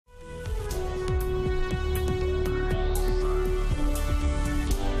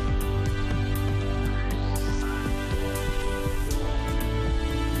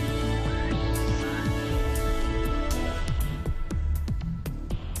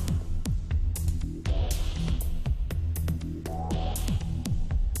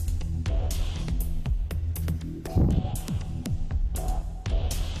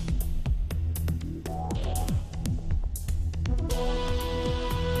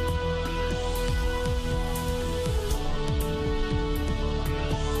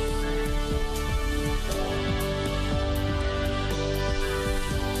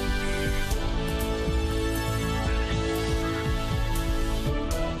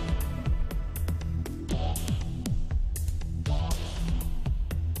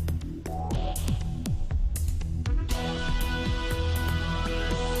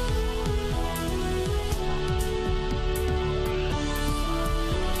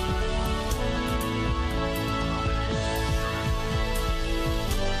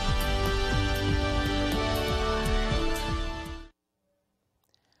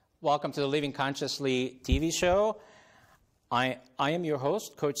Welcome to the Living Consciously TV show. I am your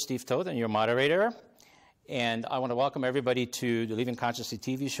host, Coach Steve Toth, and your moderator. And I want to welcome everybody to the Living Consciously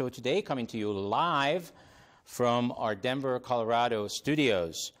TV show today, coming to you live from our Denver, Colorado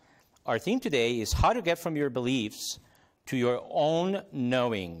studios. Our theme today is how to get from your beliefs to your own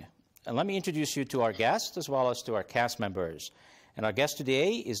knowing. And let me introduce you to our guests as well as to our cast members. And our guest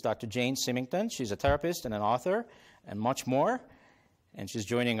today is Dr. Jane Symington. She's a therapist and an author and much more. And she's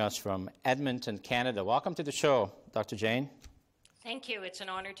joining us from Edmonton, Canada. Welcome to the show, Dr. Jane. Thank you. It's an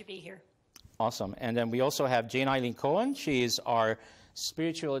honor to be here. Awesome. And then we also have Jane Eileen Cohen. She is our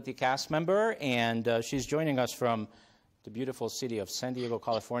spirituality cast member, and she's joining us from the beautiful city of San Diego,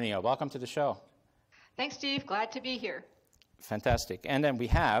 California. Welcome to the show. Thanks, Steve. Glad to be here. Fantastic. And then we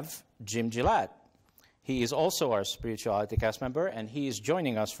have Jim Gillette. He is also our spirituality cast member, and he is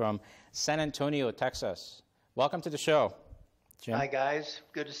joining us from San Antonio, Texas. Welcome to the show, Jim. Hi, guys.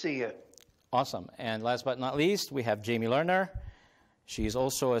 Good to see you. Awesome. And last but not least, we have Jamie Lerner. She is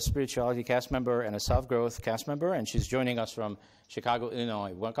also a spirituality cast member and a self-growth cast member, and she's joining us from Chicago,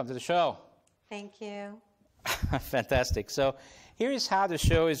 Illinois. Welcome to the show. Thank you. Fantastic. So here is how the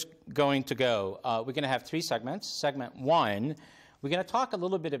show is going to go. We're going to have three segments. Segment one, we're going to talk a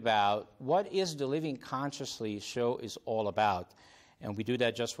little bit about what is the Living Consciously show is all about. And we do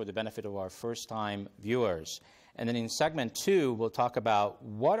that just for the benefit of our first-time viewers. And then in segment two, we'll talk about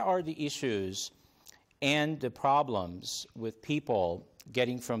what are the issues and the problems with people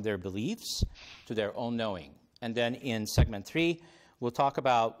getting from their beliefs to their own knowing. And then in segment three, we'll talk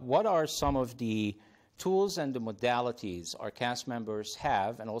about what are some of the tools and the modalities our cast members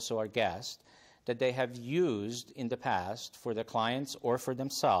have, and also our guests, that they have used in the past for their clients or for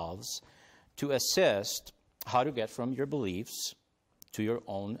themselves to assist how to get from your beliefs to your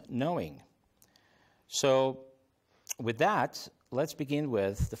own knowing. So with that, let's begin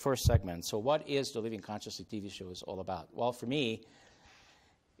with the first segment. So what is the Living Consciously TV show is all about? Well, for me,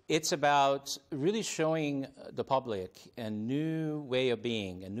 it's about really showing the public a new way of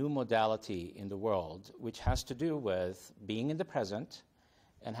being, a new modality in the world, which has to do with being in the present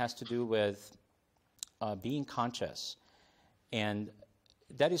and has to do with being conscious. And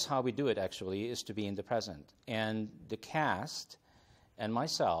that is how we do it, actually, is to be in the present. And the cast and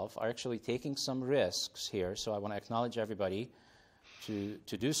myself are actually taking some risks here, so I want to acknowledge everybody to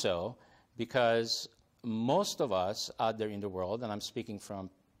do so, because most of us out there in the world, and I'm speaking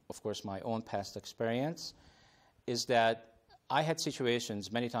from, of course, my own past experience, is that I had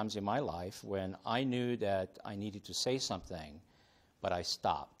situations many times in my life when I knew that I needed to say something, but I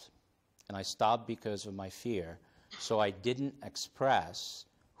stopped. And I stopped because of my fear, so I didn't express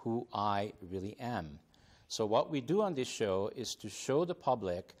who I really am. So what we do on this show is to show the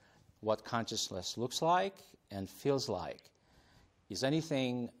public what consciousness looks like and feels like. Is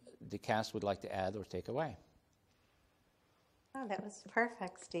anything the cast would like to add or take away? Oh, that was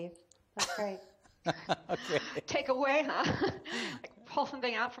perfect, Steve. That's great. Okay. Take away, huh? Like pull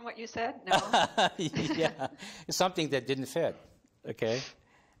something out from what you said? No. Yeah, it's something that didn't fit, okay?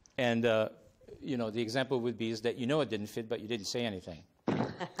 And, you know, the example would be is that you know it didn't fit, but you didn't say anything.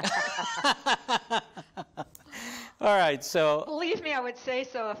 All right, so... Believe me, I would say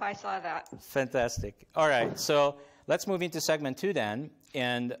so if I saw that. Fantastic. All right, so let's move into segment two then.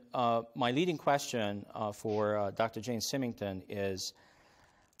 And my leading question for Dr. Jane Symington is,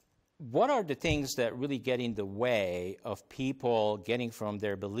 what are the things that really get in the way of people getting from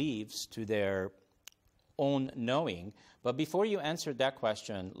their beliefs to their own knowing? But before you answer that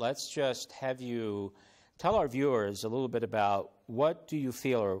question, let's just have you tell our viewers a little bit about what do you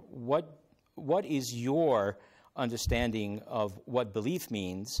feel, or what is your understanding of what belief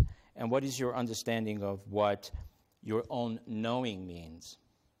means, and what is your understanding of what your own knowing means?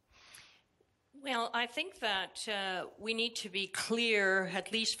 Well, I think that we need to be clear,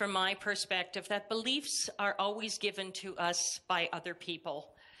 at least from my perspective, that beliefs are always given to us by other people.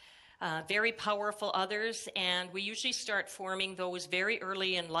 Very powerful others, and we usually start forming those very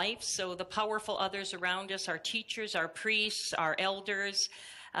early in life. So the powerful others around us, our teachers, our priests, our elders,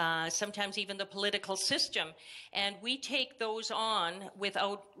 sometimes even the political system. And we take those on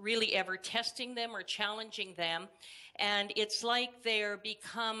without really ever testing them or challenging them. And it's like they're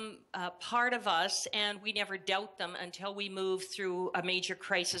become part of us, and we never doubt them until we move through a major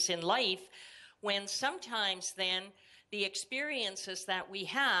crisis in life, when sometimes then the experiences that we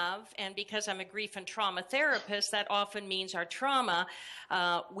have, and because I'm a grief and trauma therapist, that often means our trauma,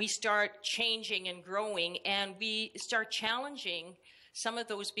 we start changing and growing, and we start challenging some of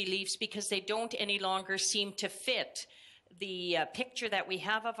those beliefs because they don't any longer seem to fit the picture that we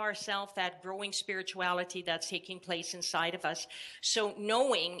have of ourselves, that growing spirituality that's taking place inside of us. So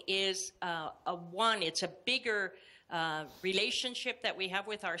knowing is it's a bigger relationship that we have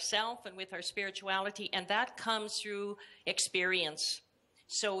with ourselves and with our spirituality, and that comes through experience.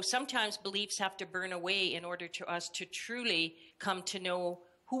 So sometimes beliefs have to burn away in order to us to truly come to know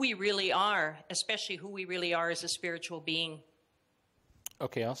who we really are, especially who we really are as a spiritual being.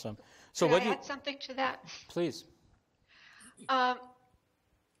 Okay, awesome. So Can what I do you... add something to that? Please.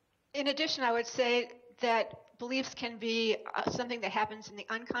 In addition, I would say that beliefs can be something that happens in the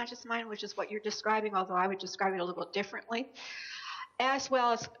unconscious mind, which is what you're describing, although I would describe it a little bit differently, as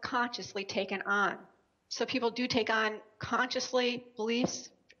well as consciously taken on. So people do take on consciously beliefs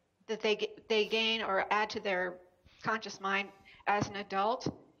that they gain or add to their conscious mind as an adult.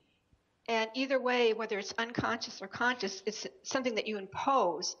 And either way, whether it's unconscious or conscious, it's something that you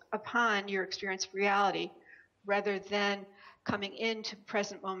impose upon your experience of reality rather than coming into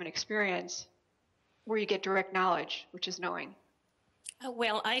present moment experience where you get direct knowledge, which is knowing.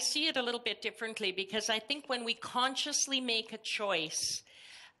 Well, I see it a little bit differently, because I think when we consciously make a choice,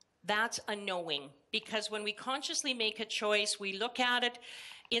 that's a knowing. Because when we consciously make a choice, we look at it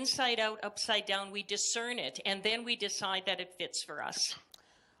inside out, upside down, we discern it, and then we decide that it fits for us.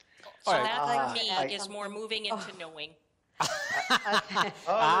 So that for me is more moving into knowing. Let's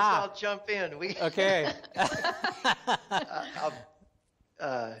all jump in. Okay.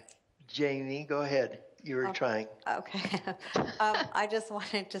 Jamie, go ahead. You were trying. Okay. I just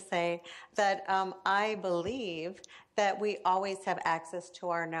wanted to say that I believe that we always have access to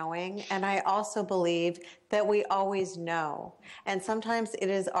our knowing, and I also believe that we always know. And sometimes it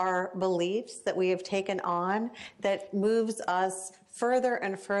is our beliefs that we have taken on that moves us further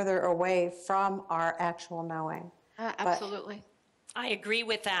and further away from our actual knowing. Absolutely. I agree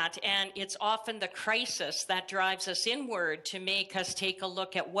with that, and it's often the crisis that drives us inward to make us take a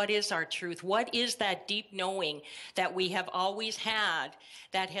look at what is our truth, what is that deep knowing that we have always had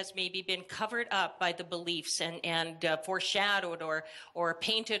that has maybe been covered up by the beliefs and foreshadowed or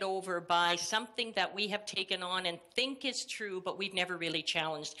painted over by something that we have taken on and think is true, but we've never really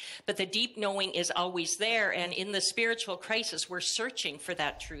challenged. But the deep knowing is always there, and in the spiritual crisis, we're searching for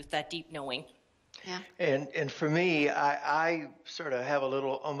that truth, that deep knowing. Yeah. And for me, I sort of have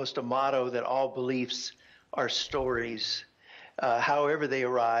almost a motto that all beliefs are stories. However they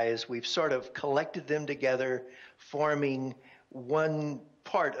arise, we've sort of collected them together, forming one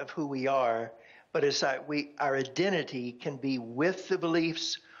part of who we are. But our identity can be with the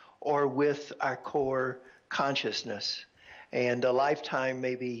beliefs or with our core consciousness. And a lifetime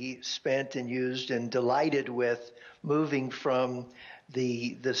may be spent and used and delighted with moving from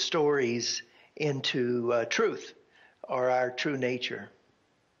the stories into truth or our true nature.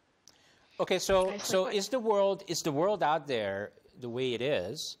 Okay, so is the world out there the way it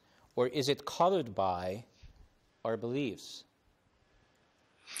is, or is it colored by our beliefs?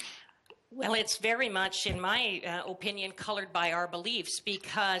 Well, it's very much, in my opinion, colored by our beliefs,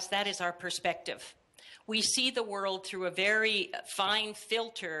 because that is our perspective. We see the world through a very fine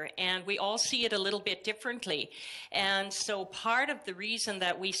filter, and we all see it a little bit differently. And so part of the reason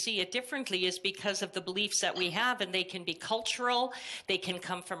that we see it differently is because of the beliefs that we have, and they can be cultural, they can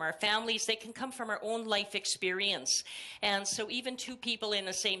come from our families, they can come from our own life experience. And so even two people in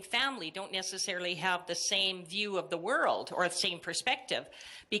the same family don't necessarily have the same view of the world or the same perspective,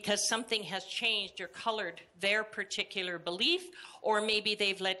 because something has changed or colored their particular belief, or maybe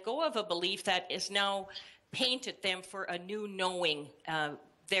they've let go of a belief that is now painted them for a new knowing.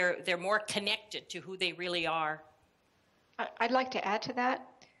 They're more connected to who they really are. I'd like to add to that,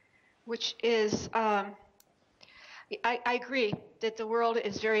 which is, I agree that the world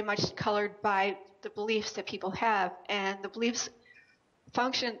is very much colored by the beliefs that people have, and the beliefs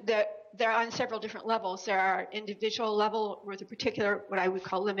function that they're on several different levels. There are individual level with a particular, what I would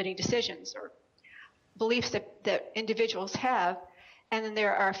call limiting decisions or beliefs that individuals have. And then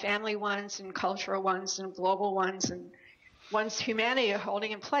there are family ones and cultural ones and global ones and ones humanity are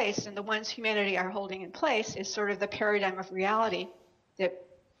holding in place. And the ones humanity are holding in place is sort of the paradigm of reality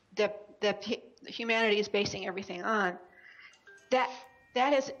that humanity is basing everything on.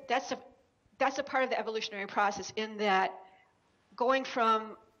 That's a part of the evolutionary process, in that going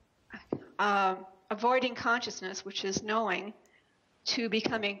from avoiding consciousness, which is knowing, to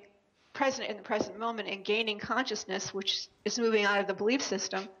becoming present in the present moment and gaining consciousness, which is moving out of the belief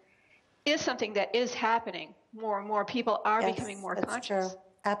system, is something that is happening. More and more people are becoming more conscious. True.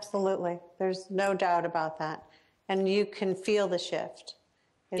 Absolutely. There's no doubt about that. And you can feel the shift.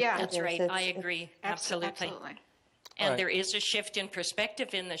 That's right. I agree. Absolutely. And there is a shift in perspective,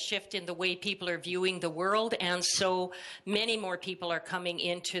 and the shift in the way people are viewing the world. And so many more people are coming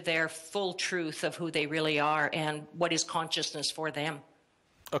into their full truth of who they really are and what is consciousness for them.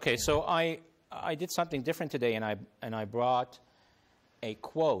 Okay, so I did something different today, and I brought a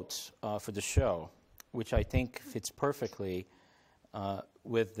quote for the show, which I think fits perfectly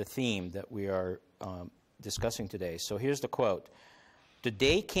with the theme that we are discussing today. So here's the quote. "The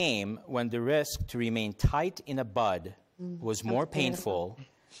day came when the risk to remain tight in a bud was more painful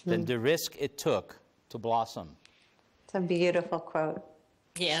than the risk it took to blossom." It's a beautiful quote.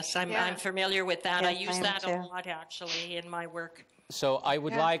 Yes, I'm familiar with that. Yes, I use I am that a too. lot, actually, in my work. So I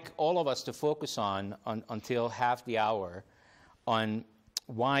would like all of us to focus on until half the hour on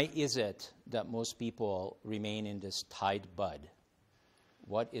why is it that most people remain in this tight bud?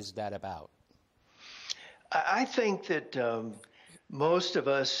 What is that about? I think that most of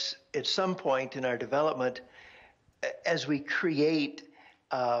us, at some point in our development, as we create,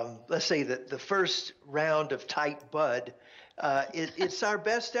 let's say, the first round of tight bud, it's our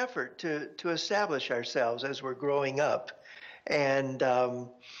best effort to establish ourselves as we're growing up. And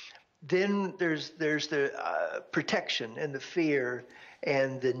then there's the protection and the fear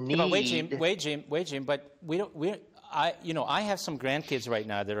and the need. But wait, Jim. But I have some grandkids right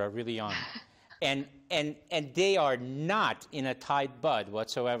now that are really young, and they are not in a tight bud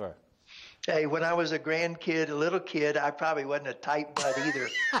whatsoever. Hey, when I was a little kid, I probably wasn't a tight bud either.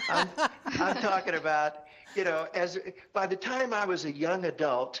 I'm talking about, by the time I was a young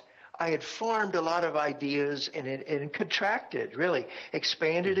adult, I had formed a lot of ideas and contracted, really.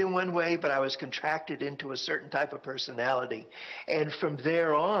 Expanded in one way, but I was contracted into a certain type of personality. And from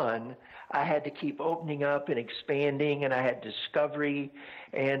there on, I had to keep opening up and expanding, and I had discovery,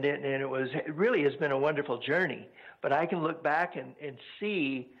 and it really has been a wonderful journey. But I can look back and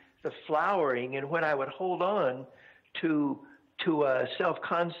see the flowering, and when I would hold on to a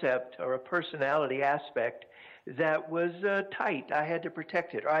self-concept or a personality aspect that was tight. I had to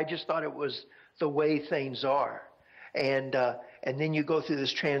protect it, or I just thought it was the way things are. And then you go through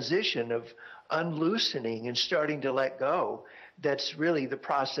this transition of unloosening and starting to let go. That's really the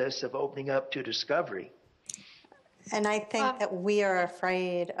process of opening up to discovery. And I think that we are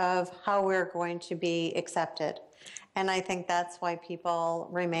afraid of how we're going to be accepted. And I think that's why people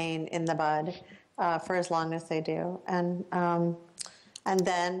remain in the bud for as long as they do. And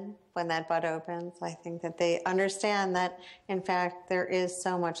then when that bud opens, I think that they understand that, in fact, there is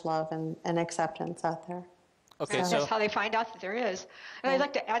so much love and acceptance out there. Okay, That's how they find out that there is. And I'd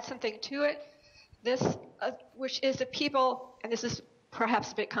like to add something to it. This, which is that people, and this is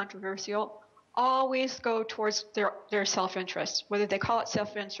perhaps a bit controversial, always go towards their self-interest. Whether they call it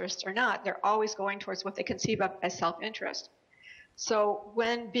self-interest or not, they're always going towards what they conceive of as self-interest. So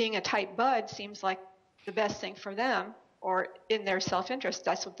when being a tight bud seems like the best thing for them, or in their self-interest,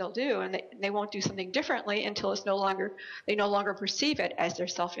 that's what they'll do, and they won't do something differently until they no longer perceive it as their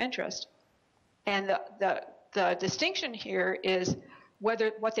self-interest. And the distinction here is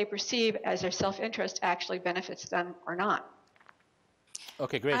whether what they perceive as their self-interest actually benefits them or not.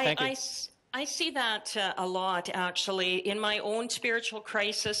 Okay, great. Thank you. I see that a lot, actually, in my own spiritual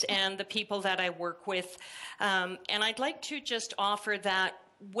crisis and the people that I work with. And I'd like to just offer that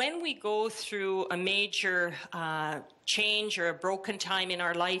when we go through a major change or a broken time in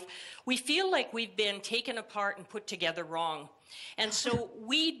our life, we feel like we've been taken apart and put together wrong. And so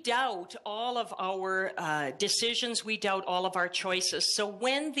we doubt all of our decisions, we doubt all of our choices. So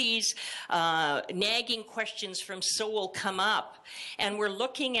when these nagging questions from soul come up and we're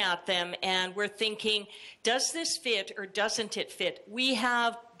looking at them and we're thinking, does this fit or doesn't it fit? We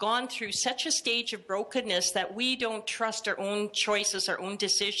have gone through such a stage of brokenness that we don't trust our own choices, our own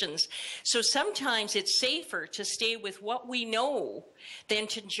decisions. So sometimes it's safer to stay with what we know than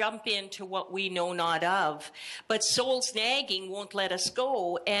to jump into what we know not of. But soul's nagging won't let us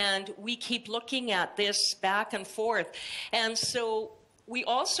go, and we keep looking at this back and forth. And so we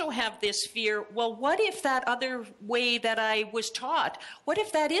also have this fear, well, what if that other way that I was taught, what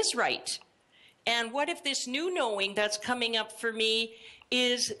if that is right? And what if this new knowing that's coming up for me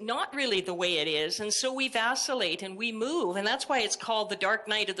is not really the way it is? And so we vacillate and we move. And that's why it's called the dark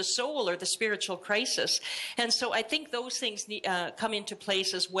night of the soul or the spiritual crisis. And so I think those things come into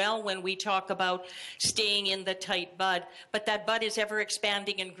place as well when we talk about staying in the tight bud. But that bud is ever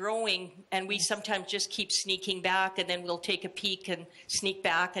expanding and growing. And we sometimes just keep sneaking back, and then we'll take a peek and sneak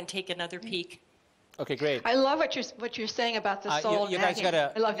back and take another peek. Okay, great. I love what you're saying about the soul. You guys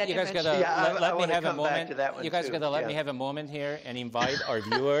nagging. I love that you guys image. gotta Yeah, let I me wanna have a come back moment. to that one You guys too, gotta let yeah. me have a moment here and invite our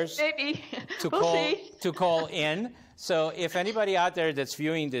viewers Maybe. to We'll call see. to call in. So if anybody out there that's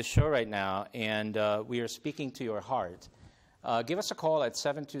viewing this show right now and we are speaking to your heart, give us a call at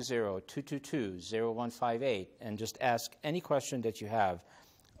 720-222-0158 and just ask any question that you have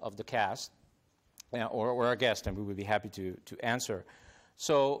of the cast or our guest, and we would be happy to answer.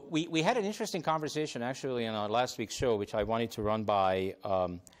 So we had an interesting conversation actually in our last week's show, which I wanted to run by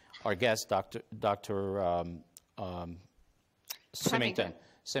our guest, Dr. Symington.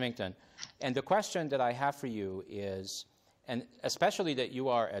 And the question that I have for you is, and especially that you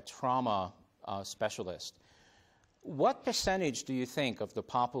are a trauma specialist, what percentage do you think of the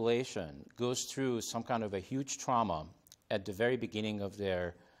population goes through some kind of a huge trauma at the very beginning of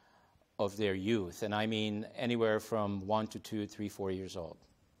their youth? And I mean anywhere from 1 to 2, 3, 4 years old.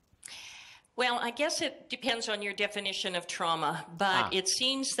 Well, I guess it depends on your definition of trauma, but it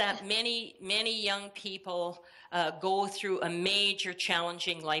seems that many young people go through a major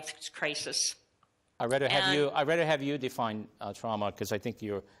challenging life crisis. I'd rather have you define trauma, because I think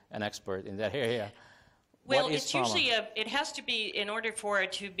you're an expert in that area. Well, what is it's trauma? usually it has to be, in order for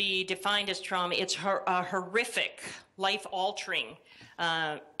it to be defined as trauma, it's a horrific, life-altering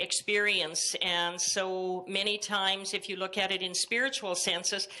experience. And so many times, if you look at it in spiritual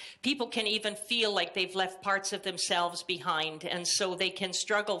senses, people can even feel like they've left parts of themselves behind. And so they can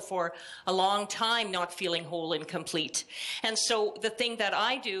struggle for a long time not feeling whole and complete. And so the thing that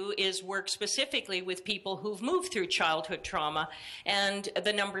I do is work specifically with people who've moved through childhood trauma, and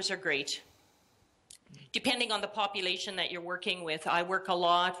the numbers are great. Depending on the population that you're working with, I work a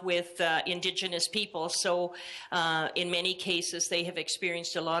lot with Indigenous people. So in many cases, they have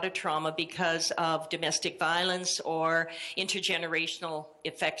experienced a lot of trauma because of domestic violence or intergenerational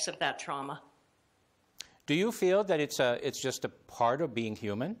effects of that trauma. Do you feel that it's just a part of being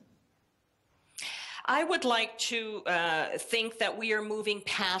human? I would like to think that we are moving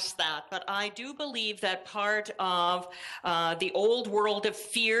past that, but I do believe that part of the old world of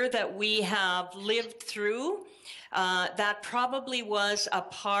fear that we have lived through, that probably was a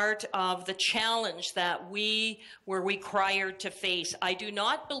part of the challenge that we were required to face. I do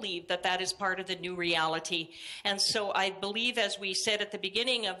not believe that that is part of the new reality. And so I believe, as we said at the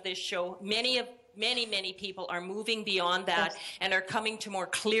beginning of this show, many people are moving beyond that and are coming to more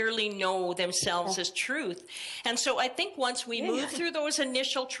clearly know themselves as truth. And so I think once we move through those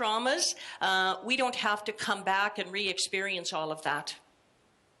initial traumas, we don't have to come back and re-experience all of that.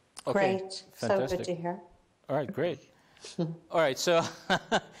 Okay, Great. fantastic. So good to hear. All right, great. All right, so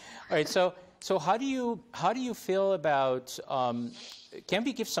how do you feel about? Can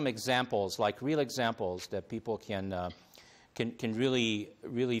we give some examples, like real examples that people can really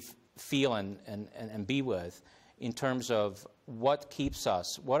feel and be with, in terms of what keeps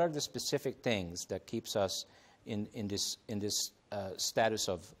us? What are the specific things that keeps us in this status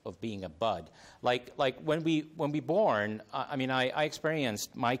of being a bud? Like when we born, I mean, I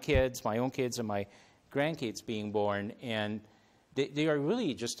experienced my own kids and my grandkids being born, and they are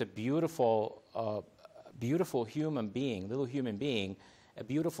really just a beautiful human being, little human being, a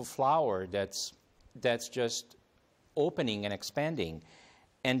beautiful flower that's just opening and expanding.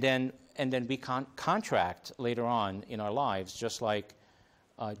 And then we contract later on in our lives, just like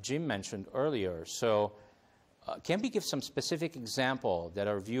Jim mentioned earlier. So can we give some specific example that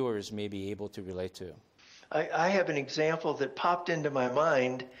our viewers may be able to relate to? I have an example that popped into my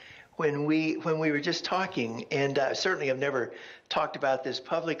mind when we were just talking, and certainly I've never talked about this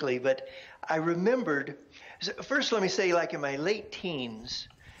publicly, but I remembered, first let me say, like in my late teens,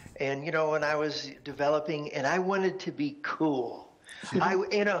 and when I was developing, and I wanted to be cool.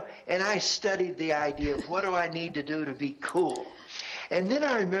 And I studied the idea of what do I need to do to be cool. And then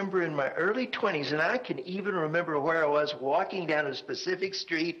I remember in my early 20s, and I can even remember where I was walking down a specific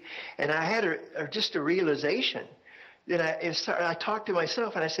street, and I had just a realization. Then I talked to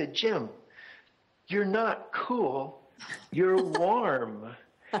myself, and I said, Jim, you're not cool, you're warm.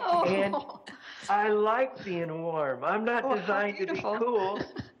 And I like being warm. I'm not designed to be cool.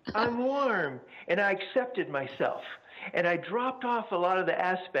 I'm warm. And I accepted myself. And I dropped off a lot of the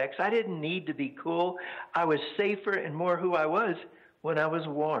aspects. I didn't need to be cool. I was safer and more who I was when I was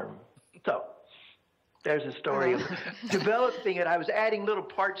warm. So there's a story of developing it. I was adding little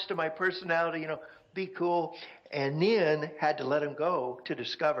parts to my personality, be cool, and then had to let them go to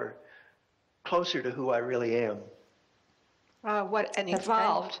discover closer to who I really am. What an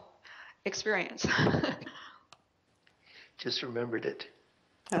evolved experience. Just remembered it.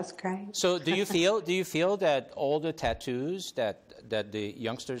 That's great. So do you feel that all the tattoos that the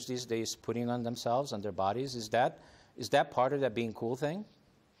youngsters these days putting on themselves, on their bodies, is that part of that being cool thing?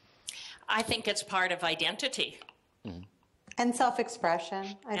 I think it's part of identity. Mm-hmm. And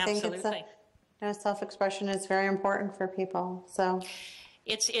self-expression. I think Absolutely. Self-expression is very important for people. So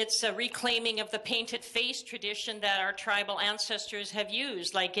It's a reclaiming of the painted face tradition that our tribal ancestors have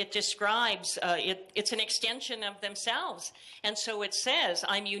used. Like it describes, it's an extension of themselves. And so it says,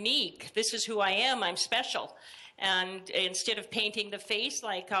 I'm unique. This is who I am. I'm special. And instead of painting the face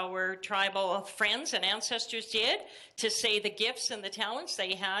like our tribal friends and ancestors did, to say the gifts and the talents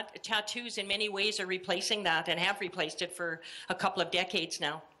they had, tattoos in many ways are replacing that and have replaced it for a couple of decades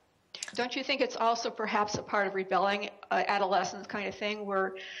now. Don't you think it's also perhaps a part of rebelling, adolescence kind of thing,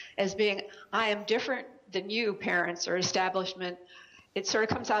 where as being, I am different than you, parents or establishment, it sort of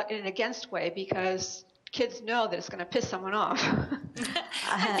comes out in an against way because kids know that it's going to piss someone off.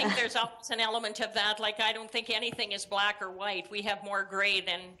 I think there's always an element of that. Like, I don't think anything is black or white. We have more gray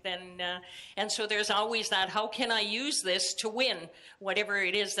and so there's always that, how can I use this to win whatever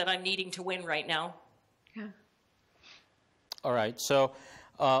it is that I'm needing to win right now? Yeah. All right. So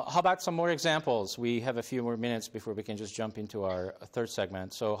how about some more examples? We have a few more minutes before we can just jump into our third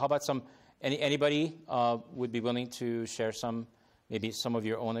segment. So how about anybody would be willing to share maybe some of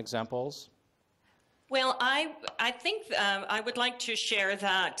your own examples? Well, I think I would like to share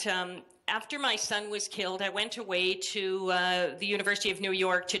that after my son was killed, I went away to the University of New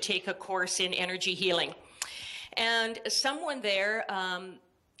York to take a course in energy healing. And someone there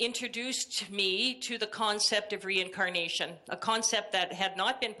introduced me to the concept of reincarnation, a concept that had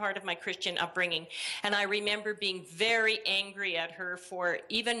not been part of my Christian upbringing. And I remember being very angry at her for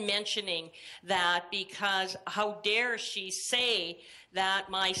even mentioning that, because how dare she say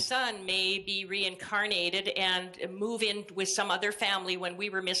that my son may be reincarnated and move in with some other family when we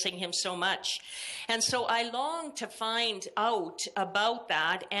were missing him so much. And so I longed to find out about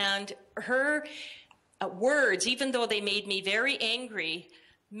that, and her words, even though they made me very angry,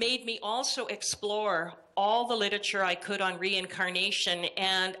 made me also explore all the literature I could on reincarnation.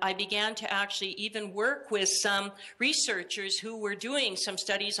 And I began to actually even work with some researchers who were doing some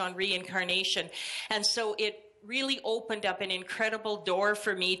studies on reincarnation. And so it really opened up an incredible door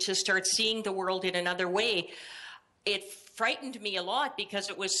for me to start seeing the world in another way. It frightened me a lot because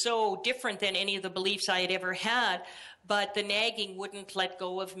it was so different than any of the beliefs I had ever had. But the nagging wouldn't let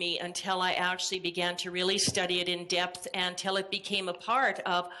go of me until I actually began to really study it in depth, until it became a part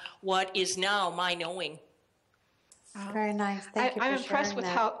of what is now my knowing. very nice. Thank you for I'm impressed with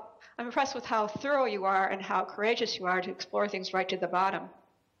that. I'm impressed with how thorough you are and how courageous you are to explore things right to the bottom.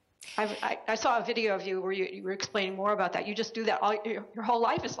 I saw a video of you where you were explaining more about that. You just do that your whole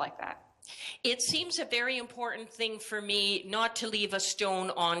life is like that. It seems a very important thing for me not to leave a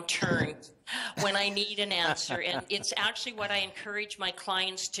stone unturned when I need an answer. And it's actually what I encourage my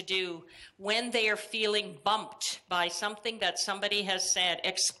clients to do when they are feeling bumped by something that somebody has said.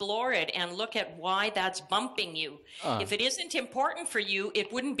 Explore it and look at why that's bumping you. If it isn't important for you,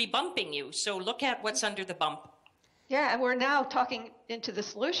 it wouldn't be bumping you. So look at what's under the bump. Yeah, and we're now talking into the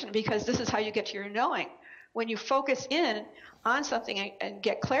solution, because this is how you get to your knowing. When you focus in on something and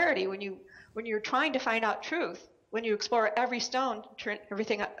get clarity, when you're trying to find out truth, when you explore every stone, turn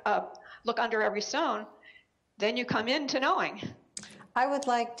everything up, look under every stone, then you come into knowing. I would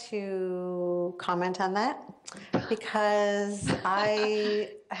like to comment on that because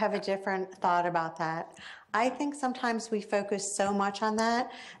I have a different thought about that. I think sometimes we focus so much on that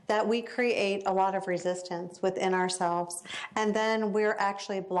we create a lot of resistance within ourselves, and then we're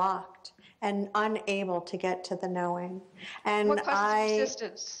actually blocked and unable to get to the knowing. And What causes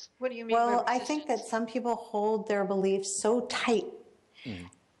resistance? What do you mean by well, resistance? I think that some people hold their beliefs so tight,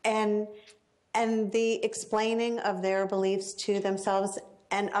 and the explaining of their beliefs to themselves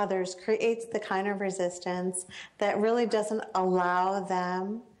and others creates the kind of resistance that really doesn't allow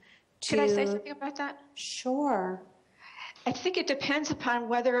them to... Could I say something about that? Sure. I think it depends upon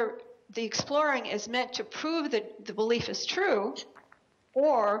whether the exploring is meant to prove that the belief is true,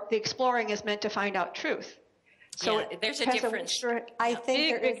 or the exploring is meant to find out truth. So Yeah, there's a depends on difference. which I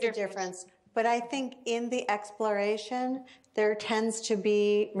think there is a big difference. But I think in the exploration, there tends to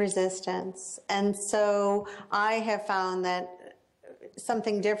be resistance. And so I have found that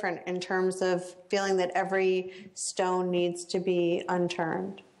something different in terms of feeling that every stone needs to be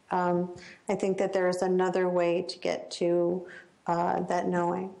unturned. I think that there is another way to get to that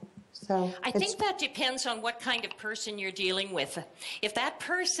knowing. So I think that depends on what kind of person you're dealing with. If that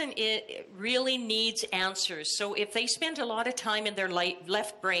person really needs answers, so if they spend a lot of time in their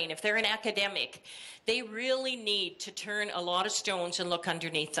left brain, if they're an academic, they really need to turn a lot of stones and look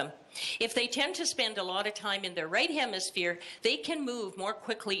underneath them. If they tend to spend a lot of time in their right hemisphere, they can move more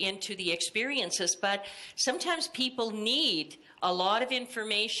quickly into the experiences. But sometimes people need a lot of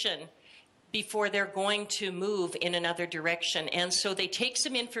information before they're going to move in another direction. And so they take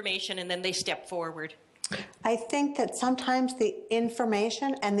some information and then they step forward. I think that sometimes the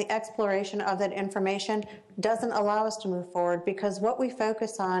information and the exploration of that information doesn't allow us to move forward, because what we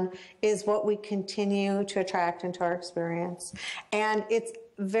focus on is what we continue to attract into our experience. And it's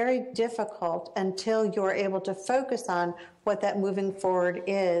very difficult until you're able to focus on what that moving forward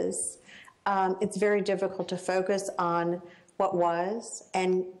is. It's very difficult to focus on what was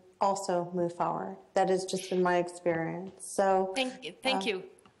and also move forward. That has just been my experience. So thank you.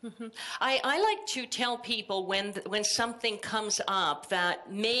 Mm-hmm. I like to tell people when something comes up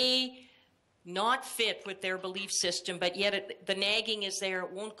that may not fit with their belief system, but yet the nagging is there,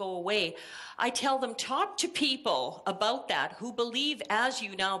 it won't go away. I tell them, talk to people about that who believe as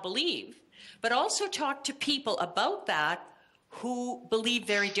you now believe, but also talk to people about that who believe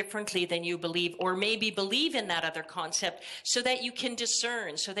very differently than you believe, or maybe believe in that other concept, so that you can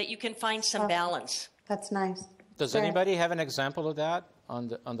discern, so that you can find some balance. That's nice. Does anybody have an example of that on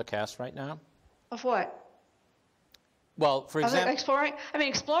the cast right now? Of what? Well, for example, exploring,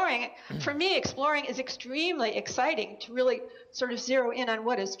 for me, exploring is extremely exciting to really sort of zero in on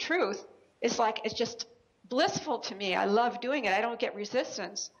what is truth. It's just blissful to me. I love doing it. I don't get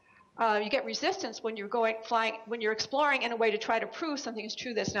resistance. You get resistance when you're when you're exploring in a way to try to prove something is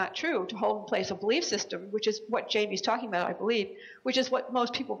true that's not true, to hold in place a belief system, which is what Jamie's talking about, I believe, which is what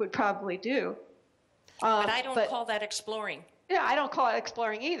most people would probably do. But I don't call that exploring. Yeah, I don't call it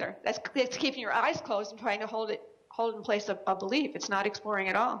exploring either. It's keeping your eyes closed and trying to hold in place a belief. It's not exploring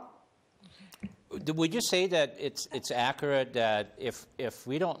at all. Would you say that it's accurate that if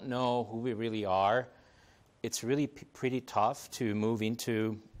we don't know who we really are, it's really pretty tough to move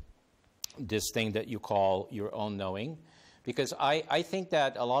into this thing that you call your own knowing? Because I think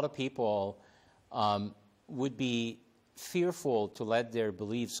that a lot of people would be fearful to let their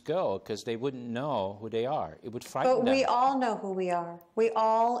beliefs go because they wouldn't know who they are. It would frighten them. But we all know who we are. We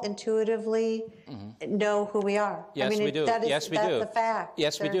all intuitively know who we are. Yes, we do. That's the fact.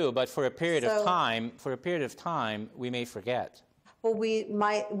 Yes, we do. But for a period of time, we may forget. Well,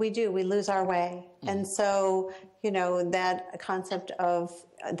 we do. We lose our way. And so, that concept of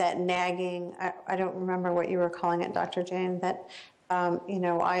that nagging, I don't remember what you were calling it, Dr. Jane, that,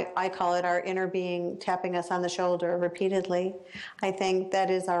 I call it our inner being tapping us on the shoulder repeatedly. I think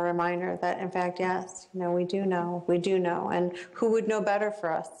that is our reminder that, in fact, yes, we do know. And who would know better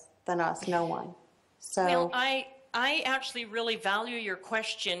for us than us? No one. So, well, I actually really value your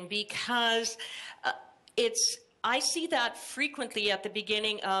question because I see that frequently at the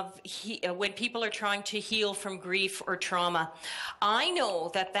beginning of when people are trying to heal from grief or trauma. I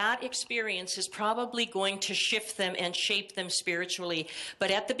know that experience is probably going to shift them and shape them spiritually. But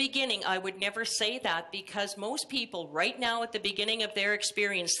at the beginning, I would never say that, because most people right now at the beginning of their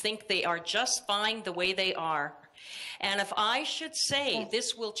experience think they are just fine the way they are. And if I should say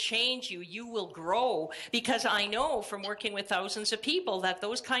this will change you, you will grow, because I know from working with thousands of people that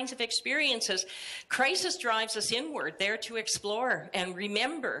those kinds of experiences, crisis drives us inward, there to explore and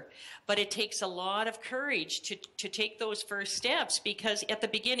remember. But it takes a lot of courage to take those first steps, because at the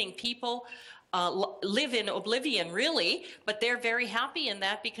beginning, people live in oblivion, really, but they're very happy in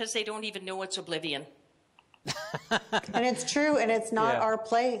that because they don't even know it's oblivion. And it's true, and it's not our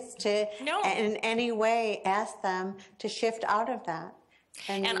place to in any way ask them to shift out of that.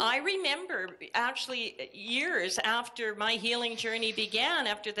 And I remember actually years after my healing journey began,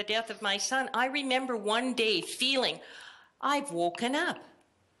 after the death of my son, I remember one day feeling, I've woken up.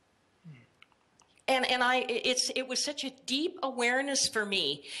 And it was such a deep awareness for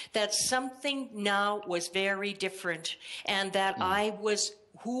me that something now was very different, and that I was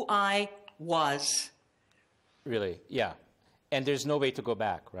who I was. Really, yeah. And there's no way to go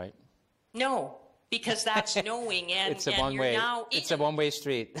back, right? No, because that's knowing, and it's a and one-way. Now it's a one-way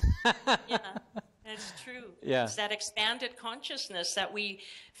street. Yeah, that's true. Yeah. It's that expanded consciousness that we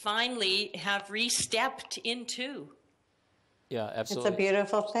finally have re-stepped into. Yeah, absolutely. It's a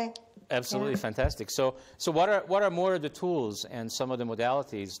beautiful thing. Absolutely fantastic. So what are more of the tools and some of the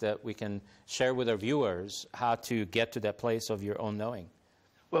modalities that we can share with our viewers how to get to that place of your own knowing?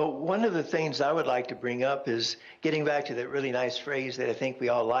 Well, one of the things I would like to bring up is getting back to that really nice phrase that I think we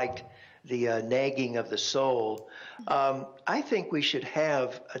all liked, the nagging of the soul. I think we should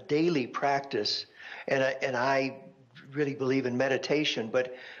have a daily practice, and I really believe in meditation,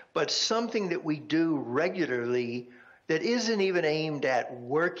 but something that we do regularly that isn't even aimed at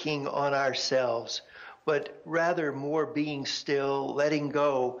working on ourselves, but rather more being still, letting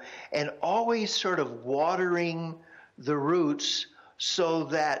go, and always sort of watering the roots so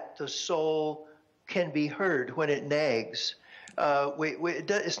that the soul can be heard when it nags.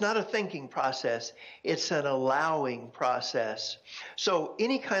 It's not a thinking process, it's an allowing process. So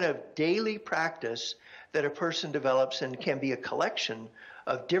any kind of daily practice that a person develops, and can be a collection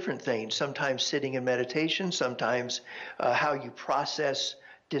of different things, sometimes sitting in meditation, sometimes how you process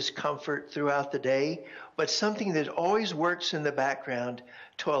discomfort throughout the day, but something that always works in the background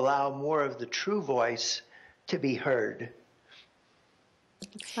to allow more of the true voice to be heard.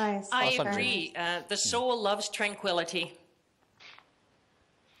 It's nice. I Awesome. agree. The soul loves tranquility.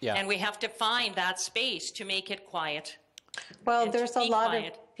 Yeah. And we have to find that space to make it quiet. Well, and to there's a be lot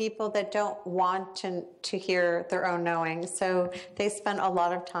quiet. of people that don't want to hear their own knowing, so they spend a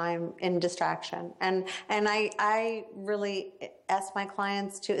lot of time in distraction. And I really ask my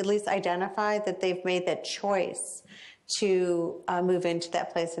clients to at least identify that they've made that choice to move into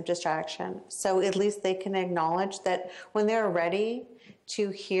that place of distraction. So at least they can acknowledge that when they're ready to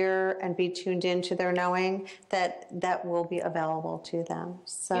hear and be tuned into their knowing, that will be available to them.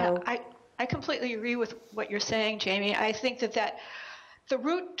 So Yeah, I completely agree with what you're saying, Jamie. I think that the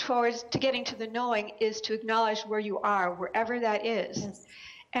route to getting to the knowing is to acknowledge where you are, wherever that is. Yes.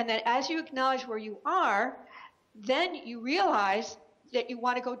 And then as you acknowledge where you are, then you realize that you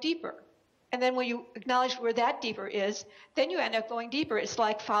want to go deeper. And then when you acknowledge where that deeper is, then you end up going deeper. It's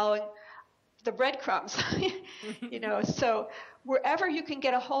like following the breadcrumbs, so wherever you can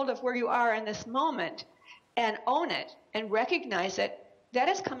get a hold of where you are in this moment and own it and recognize it, that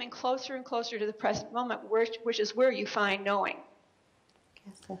is coming closer and closer to the present moment, which is where you find knowing.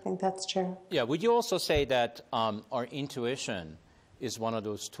 yes, I think that's true. Yeah, would you also say that our intuition is one of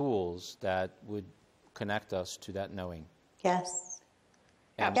those tools that would connect us to that knowing? Yes.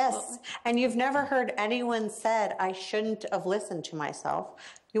 Absolutely. Yes, and you've never heard anyone said, I shouldn't have listened to myself.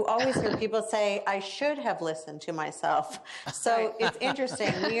 You always hear people say, I should have listened to myself. So it's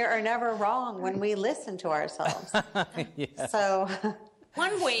interesting. We are never wrong when we listen to ourselves. Yeah. So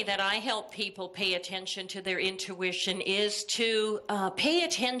One way that I help people pay attention to their intuition is to pay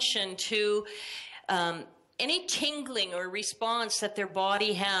attention to any tingling or response that their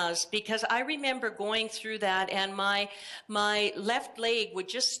body has, because I remember going through that and my left leg would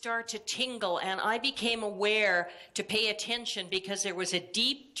just start to tingle, and I became aware to pay attention because there was a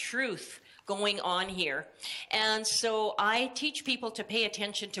deep truth going on here. And so I teach people to pay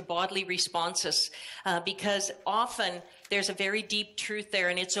attention to bodily responses because often there's a very deep truth there,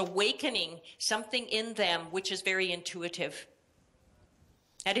 and it's awakening something in them which is very intuitive.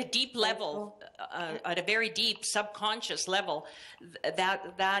 At a deep level, at a very deep subconscious level,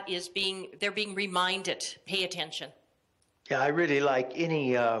 they're being reminded, pay attention. Yeah, I really like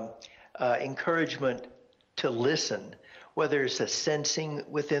any encouragement to listen, whether it's a sensing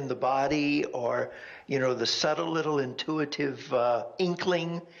within the body or, the subtle little intuitive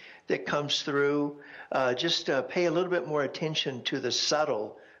inkling that comes through. Just pay a little bit more attention to the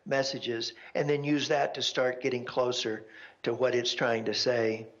subtle messages and then use that to start getting closer to what it's trying to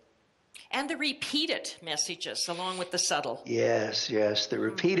say. And the repeated messages along with the subtle. Yes, the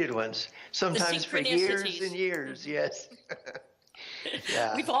repeated ones, sometimes for years synchronicities. and years, yes.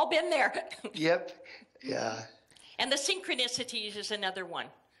 Yeah. We've all been there. Yep, yeah. And the synchronicities is another one.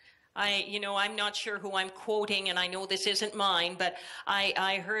 I'm not sure who I'm quoting, and I know this isn't mine, but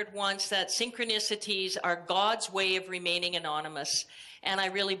I heard once that synchronicities are God's way of remaining anonymous. And I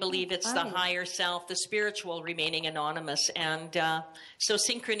really believe it's the higher self, the spiritual remaining anonymous. And so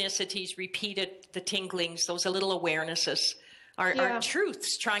synchronicities, repeated, the tinglings, those little awarenesses are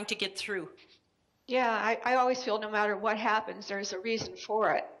truths trying to get through. Yeah, I always feel no matter what happens, there's a reason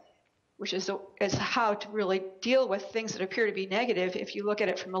for it, which is how to really deal with things that appear to be negative if you look at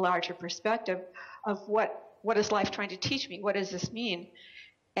it from a larger perspective of what is life trying to teach me? What does this mean?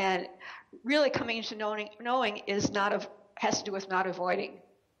 And really coming into knowing has to do with not avoiding.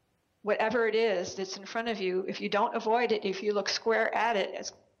 Whatever it is that's in front of you, if you don't avoid it, if you look square at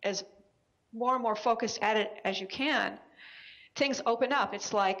it as more and more focused at it as you can, things open up.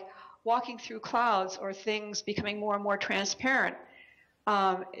 It's like walking through clouds or things becoming more and more transparent.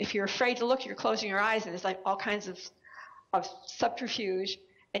 If you're afraid to look, you're closing your eyes, and there's like all kinds of subterfuge,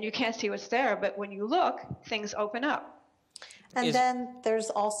 and you can't see what's there. But when you look, things open up. And then there's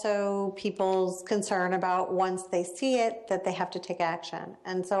also people's concern about once they see it, that they have to take action.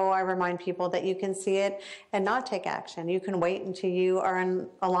 And so I remind people that you can see it and not take action. You can wait until you are in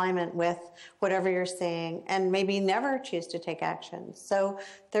alignment with whatever you're seeing and maybe never choose to take action. So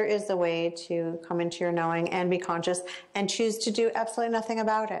there is a way to come into your knowing and be conscious and choose to do absolutely nothing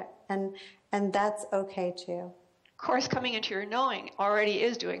about it. And that's okay too. Of course, coming into your knowing already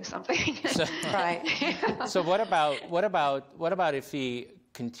is doing something. So, Right. so what about if we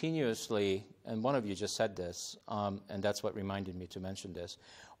continuously, and one of you just said this, and that's what reminded me to mention this.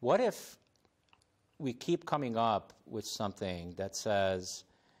 What if we keep coming up with something that says,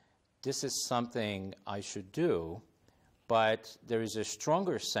 this is something I should do, but there is a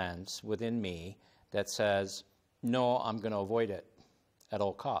stronger sense within me that says, no, I'm going to avoid it at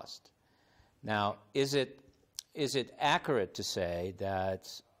all cost. Now, is it accurate to say that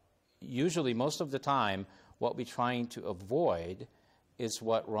usually most of the time what we're trying to avoid is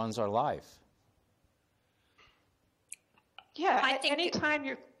what runs our life? Yeah, I think anytime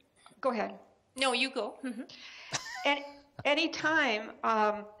you're... Go ahead. No, you go. Mm-hmm. And anytime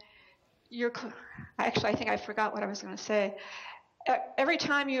you're... Actually, I think I forgot what I was going to say. Every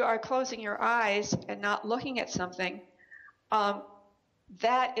time you are closing your eyes and not looking at something,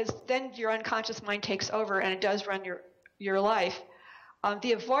 that is, then your unconscious mind takes over and it does run your life.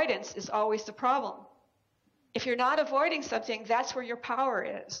 The avoidance is always the problem. If you're not avoiding something, that's where your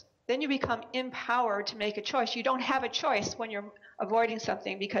power is. Then you become empowered to make a choice. You don't have a choice when you're avoiding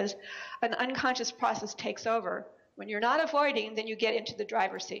something because an unconscious process takes over. When you're not avoiding, then you get into the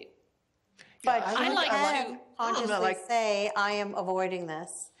driver's seat. But I you like can to consciously say, I am avoiding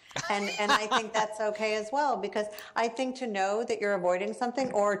this. And I think that's okay as well, because I think to know that you're avoiding something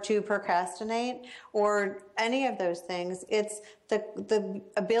or to procrastinate or any of those things, it's the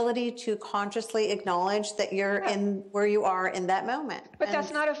ability to consciously acknowledge that you're in where you are in that moment. But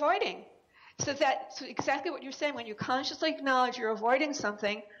that's not avoiding. So exactly what you're saying, when you consciously acknowledge you're avoiding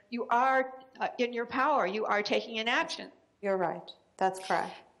something, you are in your power. You are taking an action. You're right. That's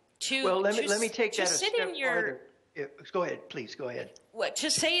correct. Well, let me take that a sit step in your farther. Go ahead, please, go ahead.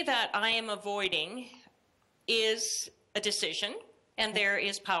 To say that I am avoiding is a decision, and there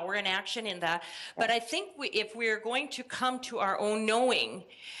is power and action in that. But I think if we're going to come to our own knowing,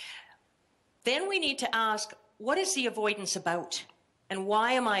 then we need to ask, what is the avoidance about? And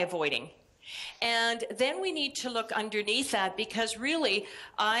why am I avoiding? And then we need to look underneath that, because really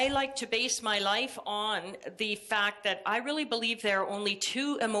I like to base my life on the fact that I really believe there are only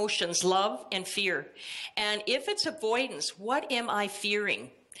two emotions, love and fear. And if it's avoidance, what am I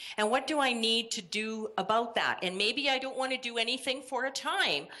fearing? And what do I need to do about that? And maybe I don't want to do anything for a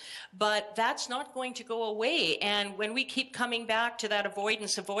time, but that's not going to go away. And when we keep coming back to that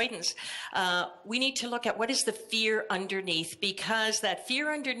avoidance, we need to look at what is the fear underneath, because that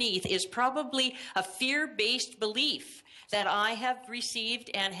fear underneath is probably a fear-based belief that I have received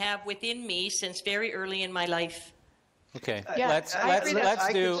and have within me since very early in my life. Okay, Yeah, let's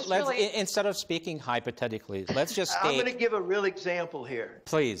instead of speaking hypothetically, let's just state. I'm going to give a real example here.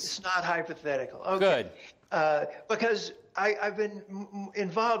 Please. It's not hypothetical. Okay. Good. Because I've been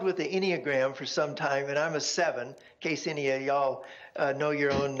involved with the Enneagram for some time, and I'm a 7, in case any of y'all know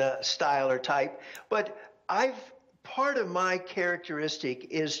your own style or type. But part of my characteristic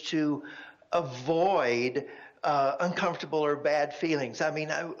is to avoid uncomfortable or bad feelings. I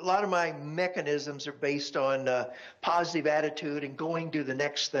mean, a lot of my mechanisms are based on positive attitude and going to the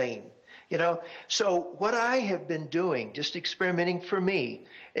next thing, you know. So what I have been doing, just experimenting for me,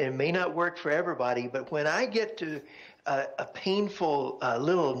 it may not work for everybody, but when I get to a painful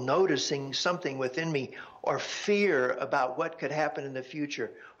little noticing something within me or fear about what could happen in the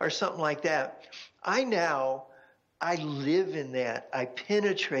future or something like that, I live in that. I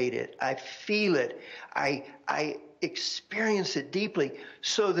penetrate it. I feel it. I experience it deeply,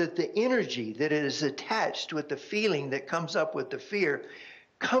 so that the energy that is attached with the feeling that comes up with the fear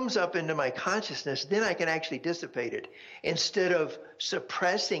comes up into my consciousness. Then I can actually dissipate it instead of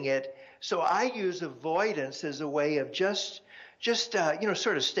suppressing it. So I use avoidance as a way of just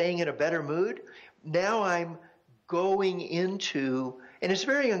sort of staying in a better mood. Now I'm going into, and it's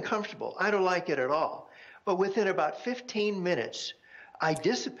very uncomfortable. I don't like it at all. But within about 15 minutes, I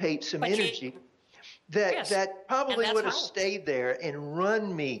dissipate some energy that probably would have stayed there and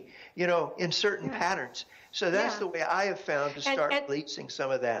run me, in certain patterns. So that's the way I have found to start releasing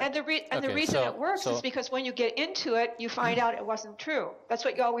some of that. And the reason it works is because when you get into it, you find out it wasn't true. That's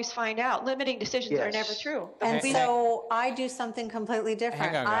what you always find out. Limiting decisions are never true. And so I do something completely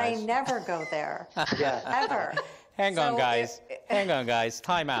different. Hang on, I guys. never go there, ever. Hang on, So guys. Hang on, guys.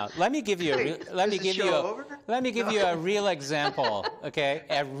 Time out. Let me give you let me give you a real example. Okay,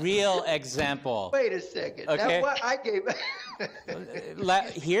 a real example. Wait a second. Okay. Now, what I gave.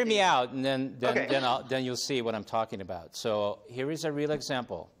 Hear me out, and Okay. then you'll see what I'm talking about. So here is a real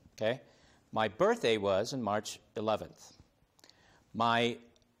example. Okay, my birthday was on March 11th. My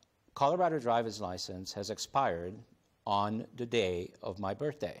Colorado driver's license has expired on the day of my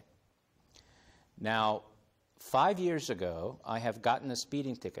birthday. Now, 5 years ago, I have gotten a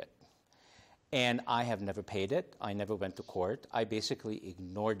speeding ticket, and I have never paid it. I never went to court. I basically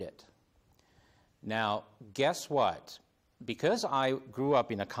ignored it. Now, guess what? Because I grew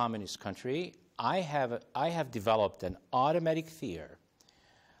up in a communist country, I have developed an automatic fear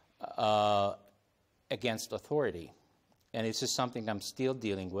against authority. And it's just something I'm still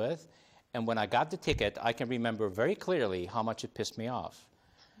dealing with. And when I got the ticket, I can remember very clearly how much it pissed me off.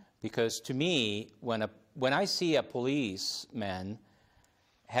 Because to me, when I see a policeman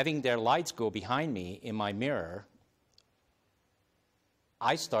having their lights go behind me in my mirror,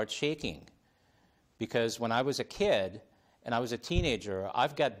 I start shaking. Because when I was a kid and I was a teenager,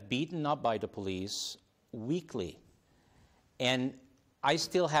 I've got beaten up by the police weekly. And I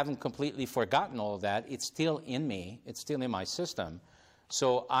still haven't completely forgotten all of that. It's still in me. It's still in my system.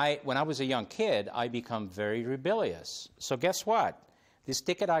 So when I was a young kid, I become very rebellious. So guess what? This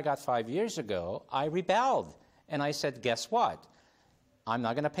ticket I got 5 years ago, I rebelled. And I said, guess what? I'm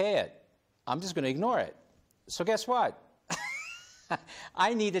not going to pay it. I'm just going to ignore it. So guess what?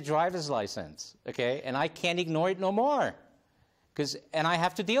 I need a driver's license, okay? And I can't ignore it no more. And I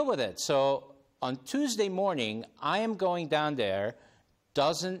have to deal with it. So on Tuesday morning, I am going down there,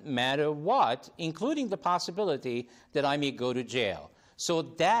 doesn't matter what, including the possibility that I may go to jail. So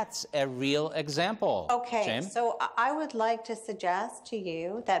that's a real example. Okay, Jim? so I would like to suggest to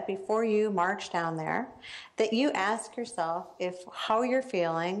you that before you march down there, that you ask yourself if how you're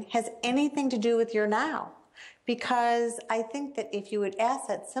feeling has anything to do with your now. Because I think that if you would ask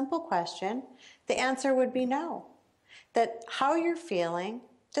that simple question, the answer would be no. That how you're feeling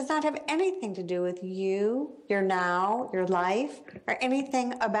does not have anything to do with you, your now, your life, or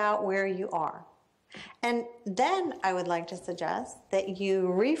anything about where you are. And then I would like to suggest that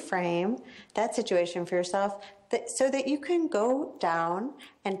you reframe that situation for yourself so that you can go down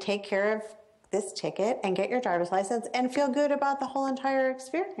and take care of this ticket and get your driver's license and feel good about the whole entire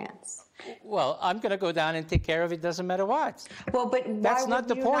experience. Well, I'm going to go down and take care of it, doesn't matter what. Well, but That's why not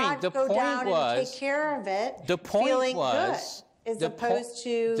would the you point. not The go point down was- and take care of it The point feeling was- good as the po- opposed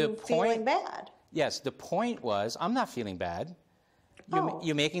to the point- feeling bad? Yes, the point was, I'm not feeling bad. Oh.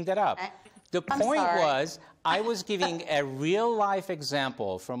 You're making that up. The I'm point sorry. was, I was giving a real-life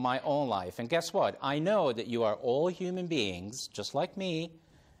example from my own life. And guess what? I know that you are all human beings, just like me.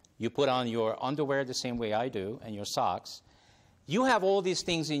 You put on your underwear the same way I do, and your socks. You have all these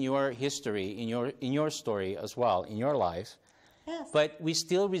things in your history, in your story as well, in your life. Yes. But we're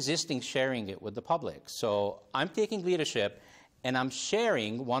still resisting sharing it with the public. So I'm taking leadership, and I'm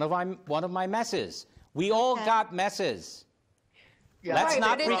sharing one of my messes. We all got messes. Yeah, Let's Right,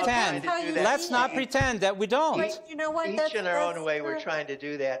 not but it pretend. depends how you Let's see not it. pretend that we don't. But you know what? Each in our own way, we're trying to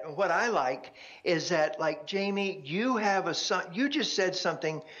do that. And what I like is that, like Jamie, you just said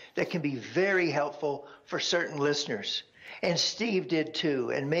something that can be very helpful for certain listeners. And Steve did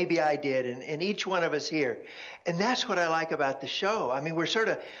too, and maybe I did, and each one of us here. And that's what I like about the show. I mean, we're sort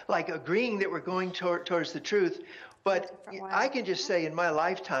of like agreeing that we're going towards the truth. But I can just say in my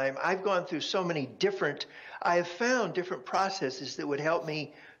lifetime, I've gone through so many I have found different processes that would help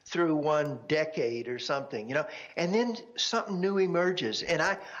me through one decade or something, you know, and then something new emerges. And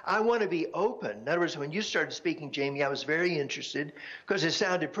I want to be open. In other words, when you started speaking, Jamie, I was very interested because it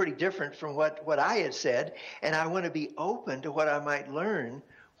sounded pretty different from what I had said. And I want to be open to what I might learn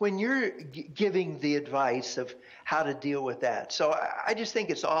when you're giving the advice of how to deal with that. So I just think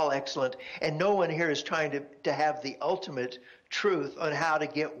it's all excellent. And no one here is trying to have the ultimate truth on how to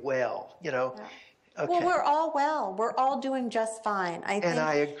get well, you know. Yeah. Okay. Well, we're all well. We're all doing just fine. And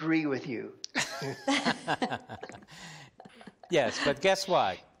I agree with you. Yes, but guess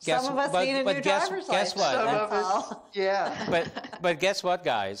what? Some of us need a new driver's guess license. what? Some That's of us, all. yeah. But guess what,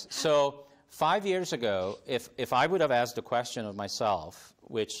 guys? So 5 years ago, if I would have asked the question of myself,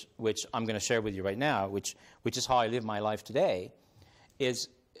 which I'm going to share with you right now, which is how I live my life today, is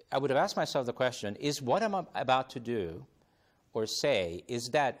I would have asked myself the question, is what I'm about to do or say, is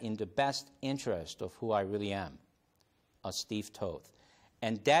that in the best interest of who I really am, as Steve Toth?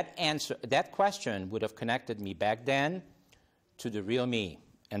 And that question would have connected me back then to the real me.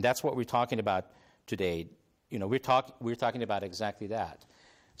 And that's what we're talking about today. You know, we're talking about exactly that.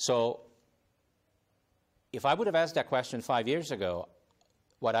 So if I would have asked that question 5 years ago,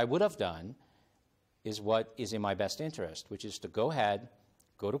 what I would have done is what is in my best interest, which is to go ahead,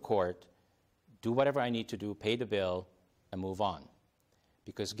 go to court, do whatever I need to do, pay the bill, and move on.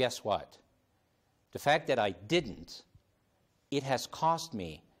 Because guess what? The fact that I didn't, it has cost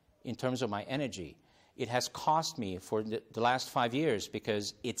me in terms of my energy. It has cost me for the last 5 years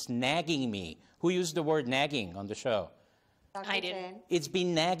because it's nagging me. Who used the word nagging on the show? Dr. Jane? It's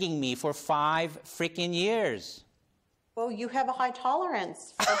been nagging me for 5 freaking years. Well, you have a high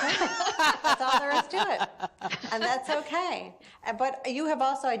tolerance for pain. That's all there is to it. And that's okay. But you have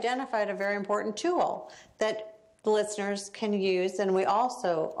also identified a very important tool that the listeners can use, and we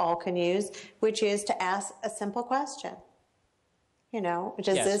also all can use, which is to ask a simple question. You know,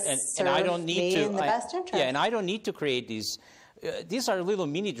 does this serve me in the best interest? Yeah, and I don't need to create these. These are little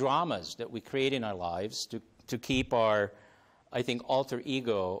mini dramas that we create in our lives to keep our, I think, alter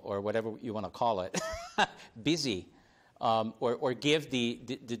ego, or whatever you want to call it, busy, or give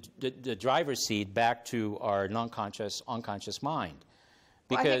the driver's seat back to our non-conscious, unconscious mind.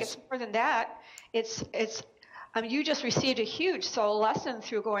 Because well, I think it's more than that. You just received a huge soul lesson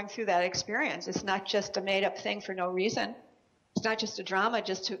through going through that experience. It's not just a made-up thing for no reason. It's not just a drama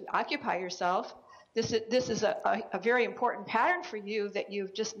just to occupy yourself. This is a very important pattern for you that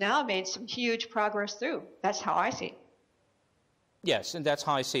you've just now made some huge progress through. That's how I see it. Yes, and that's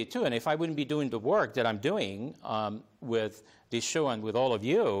how I see it too. And if I wouldn't be doing the work that I'm doing with this show and with all of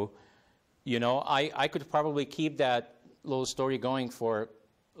you, you know, I could probably keep that little story going for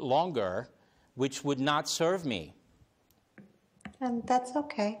longer, which would not serve me. And that's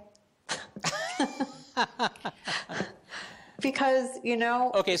okay. Because, you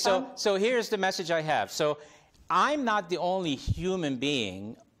know... Okay, so here's the message I have. So I'm not the only human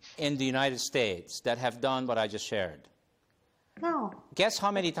being in the United States that have done what I just shared. No. Guess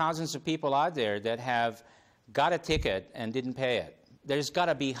how many thousands of people out there that have got a ticket and didn't pay it? There's got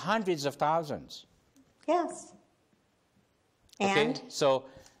to be hundreds of thousands. Yes. And? Okay? So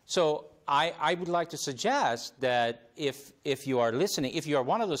I would like to suggest that if you are listening, if you are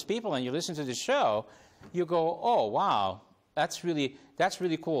one of those people and you listen to the show, you go, oh, wow, that's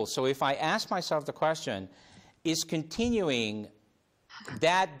really cool. So if I ask myself the question, is continuing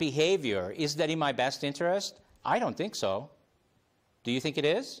that behavior, is that in my best interest? I don't think so. Do you think it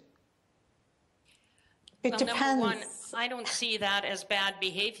is? It depends. Number one, I don't see that as bad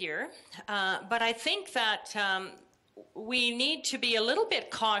behavior, but I think that we need to be a little bit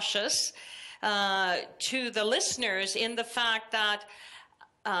cautious to the listeners in the fact that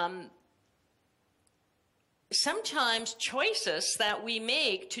sometimes choices that we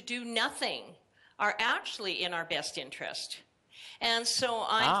make to do nothing are actually in our best interest. And so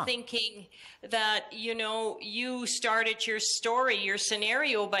I'm thinking that, you know, you started your story, your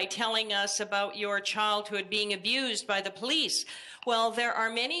scenario, by telling us about your childhood being abused by the police. Well, there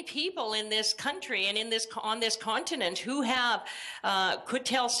are many people in this country and on this continent who have could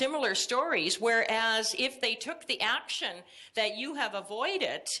tell similar stories, whereas if they took the action that you have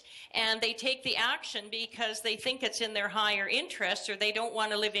avoided, and they take the action because they think it's in their higher interest or they don't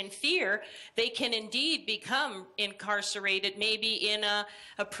want to live in fear, they can indeed become incarcerated, maybe in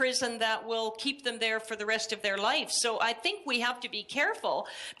a prison that will keep them there for the rest of their life. So I think we have to be careful,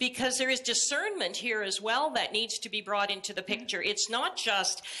 because there is discernment here as well that needs to be brought into the picture. It's not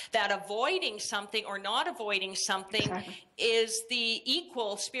just that avoiding something or not avoiding something is the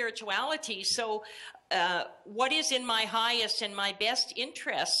equal spirituality. So what is in my highest and my best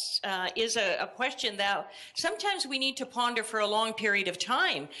interests is a question that sometimes we need to ponder for a long period of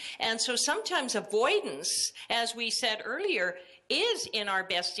time. And so sometimes avoidance, as we said earlier, is in our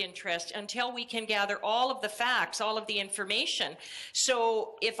best interest until we can gather all of the facts, all of the information.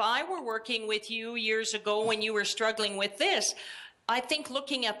 So if I were working with you years ago when you were struggling with this, I think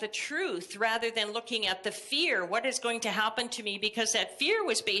looking at the truth rather than looking at the fear, what is going to happen to me, because that fear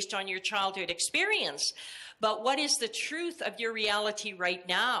was based on your childhood experience. But what is the truth of your reality right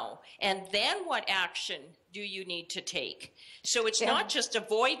now? And then what action do you need to take? So it's not just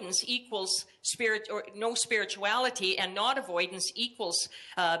avoidance equals spirit or no spirituality, and not avoidance equals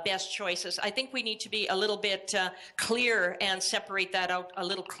best choices. I think we need to be a little bit clear and separate that out a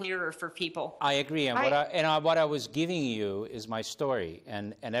little clearer for people. I agree. And what I was giving you is my story,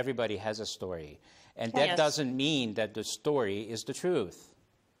 and everybody has a story. And that doesn't mean that the story is the truth,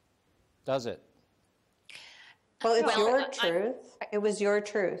 does it? Well, it's your truth. It was your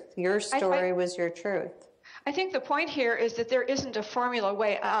truth. Your story was your truth. I think the point here is that there isn't a formula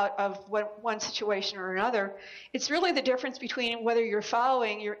way out of one situation or another. It's really the difference between whether you're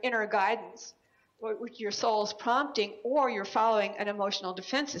following your inner guidance your soul's prompting, or you're following an emotional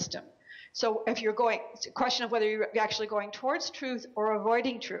defense system. So if you're going, it's a question of whether you're actually going towards truth or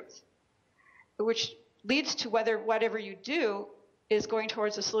avoiding truth, which leads to whether whatever you do is going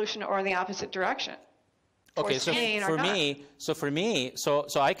towards a solution or the opposite direction. Okay, so for me, so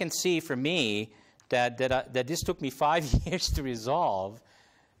I can see for me that this took me 5 years to resolve.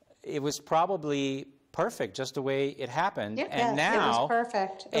 It was probably perfect, just the way it happened. Yeah, and yes, now, it was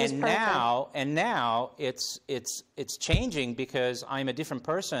perfect. Now it's changing because I'm a different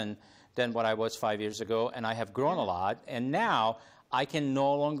person than what I was 5 years ago, and I have grown a lot. And now I can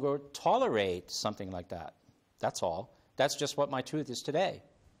no longer tolerate something like that. That's all. That's just what my truth is today.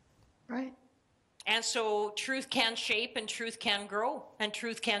 Right. And so truth can shape, and truth can grow, and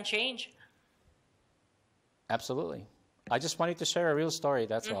truth can change. Absolutely. I just wanted to share a real story,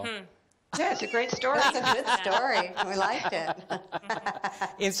 that's all. Yeah, it's a great story. That's a good story. We liked it.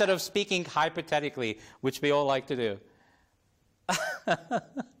 Instead of speaking hypothetically, which we all like to do.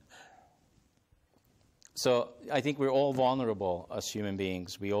 So I think we're all vulnerable as human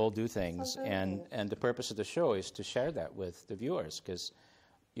beings. We all do things. And the purpose of the show is to share that with the viewers, because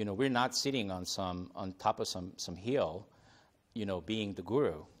you know, we're not sitting on top of some hill, you know, being the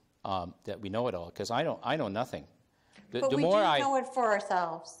guru, that we know it all, because I know nothing. But we do know it for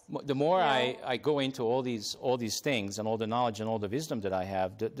ourselves. The more I go into all these things and all the knowledge and all the wisdom that I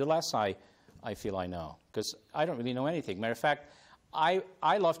have, the less I feel I know, because I don't really know anything. Matter of fact, I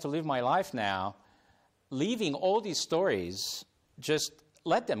love to live my life now, leaving all these stories, just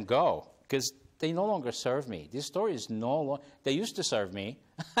let them go, because they no longer serve me. These stories they used to serve me,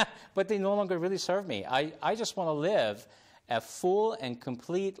 but they no longer really serve me. I just want to live a full and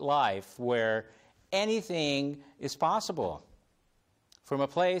complete life where anything is possible, from a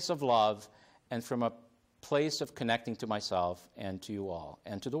place of love and from a place of connecting to myself and to you all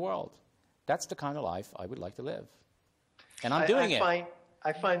and to the world. That's the kind of life I would like to live. And I'm doing it.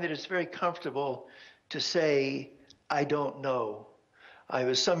 I find that it's very comfortable to say, I don't know. I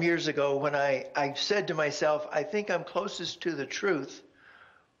was some years ago when I said to myself, I think I'm closest to the truth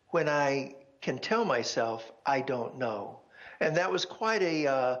when I can tell myself I don't know. And that was quite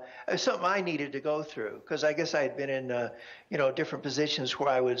something I needed to go through, because I guess I had been in different positions where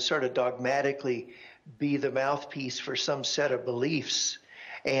I would sort of dogmatically be the mouthpiece for some set of beliefs.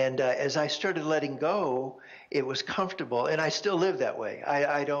 And as I started letting go, it was comfortable. And I still live that way.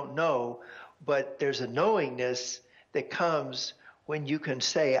 I don't know, but there's a knowingness that comes when you can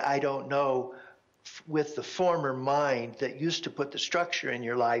say, I don't know, with the former mind that used to put the structure in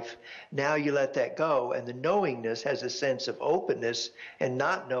your life. Now you let that go, and the knowingness has a sense of openness and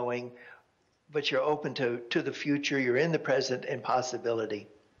not knowing, but you're open to the future, you're in the present and possibility.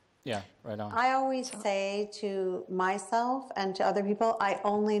 Yeah, right on. I always say to myself and to other people, I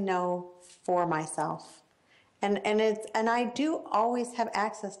only know for myself. And I do always have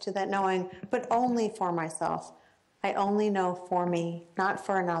access to that knowing, but only for myself. I only know for me, not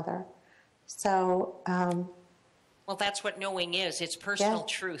for another. So, well, that's what knowing is. It's personal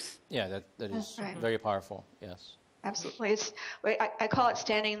truth. Yeah, that is very powerful. Yes, absolutely. I call it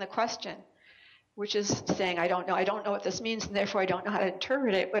standing the question, which is saying I don't know what this means, and therefore I don't know how to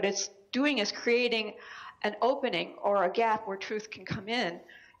interpret it. But it's creating an opening or a gap where truth can come in,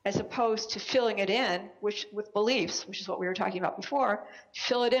 as opposed to filling it in with beliefs, which is what we were talking about before.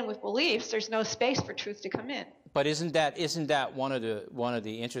 Fill it in with beliefs. There's no space for truth to come in. But isn't that one of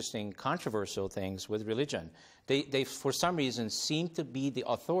the interesting controversial things with religion? They for some reason seem to be the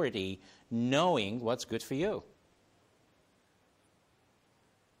authority, knowing what's good for you.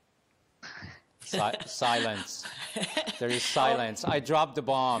 Silence. There is silence. I dropped the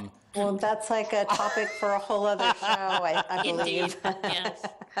bomb. Well, that's like a topic for a whole other show, I believe. Indeed. Yes.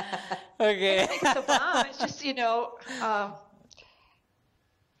 Okay. I think it's a bomb. It's just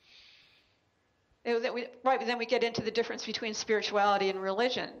then we get into the difference between spirituality and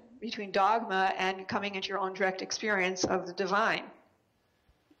religion, between dogma and coming into your own direct experience of the divine.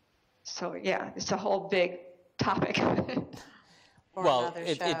 So yeah, it's a whole big topic. Well,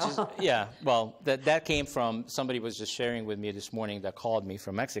 it just, yeah. Well, that came from somebody was just sharing with me this morning that called me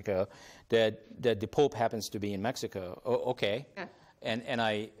from Mexico that the Pope happens to be in Mexico. Oh, okay. Yeah. And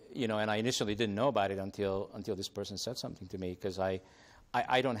I initially didn't know about it until this person said something to me, because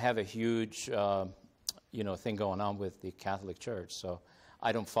I don't have a huge thing going on with the Catholic Church, so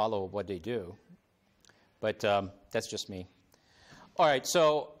I don't follow what they do. But that's just me. All right,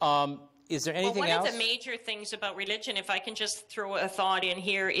 so Is there anything one else? of the major things about religion, if I can just throw a thought in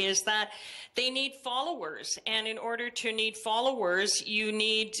here, is that they need followers, and in order to need followers, you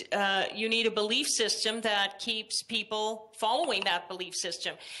need a belief system that keeps people following that belief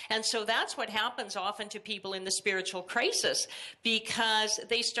system. And so that's what happens often to people in the spiritual crisis, because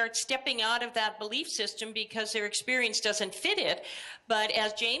they start stepping out of that belief system because their experience doesn't fit it. But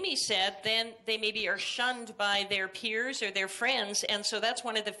as Jamie said, then they maybe are shunned by their peers or their friends, and so that's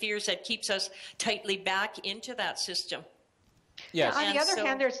one of the fears that keeps us tightly back into that system. Yes. On the other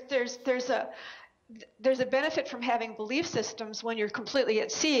hand, there's a benefit from having belief systems when you're completely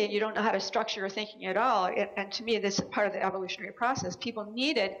at sea and you don't know how to structure your thinking at all. And to me, this is part of the evolutionary process. People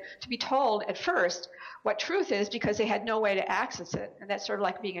needed to be told at first what truth is because they had no way to access it. And that's sort of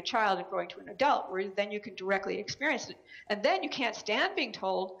like being a child and growing to an adult, where then you can directly experience it. And then you can't stand being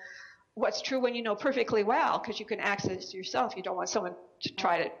told what's true when you know perfectly well, because you can access it yourself. You don't want someone to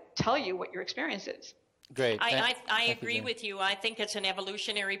try to tell you what your experience is. Great. I agree with you. I think it's an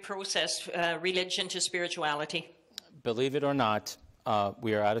evolutionary process, religion to spirituality. Believe it or not,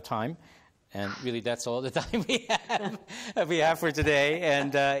 we are out of time. And really, that's all the time we have for today.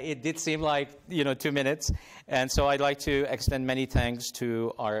 And it did seem like, 2 minutes. And so I'd like to extend many thanks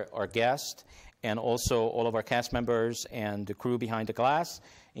to our guest and also all of our cast members and the crew behind the glass,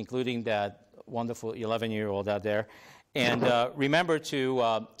 including that wonderful 11-year-old out there. And remember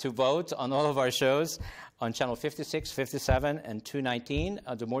to vote on all of our shows on channel 56, 57, and 219.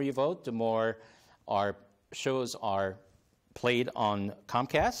 The more you vote, the more our shows are played on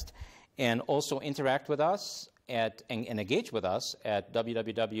Comcast. And also interact with us and engage with us at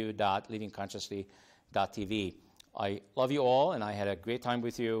www.livingconsciously.tv. I love you all, and I had a great time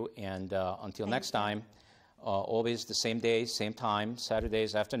with you. And until next time, always the same day, same time,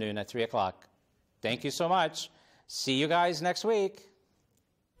 Saturdays afternoon at 3 o'clock. Thank you so much. See you guys next week.